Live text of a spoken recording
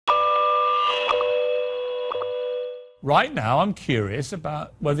Right now, I'm curious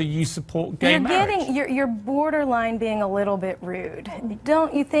about whether you support gay marriage. You're borderline being a little bit rude.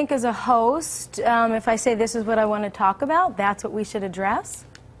 Don't you think as a host, if I say this is what I want to talk about, that's what we should address?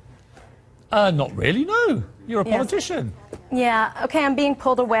 Not really, no. You're a politician. Yeah, okay, I'm being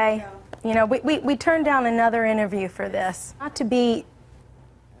pulled away. You know, we turned down another interview for this. Not to be,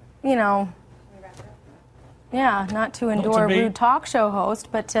 you know, yeah, not to endure a rude talk show host,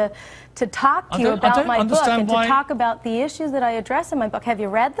 but to talk to you about my book and to talk about the issues that I address in my book. Have you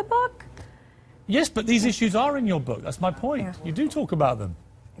read the book? Yes, but these issues are in your book. That's my point. Yeah. You do talk about them.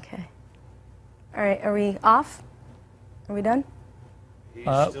 Okay. All right, are we off? Are we done? He's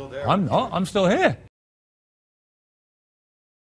still there. I'm not. I'm still here.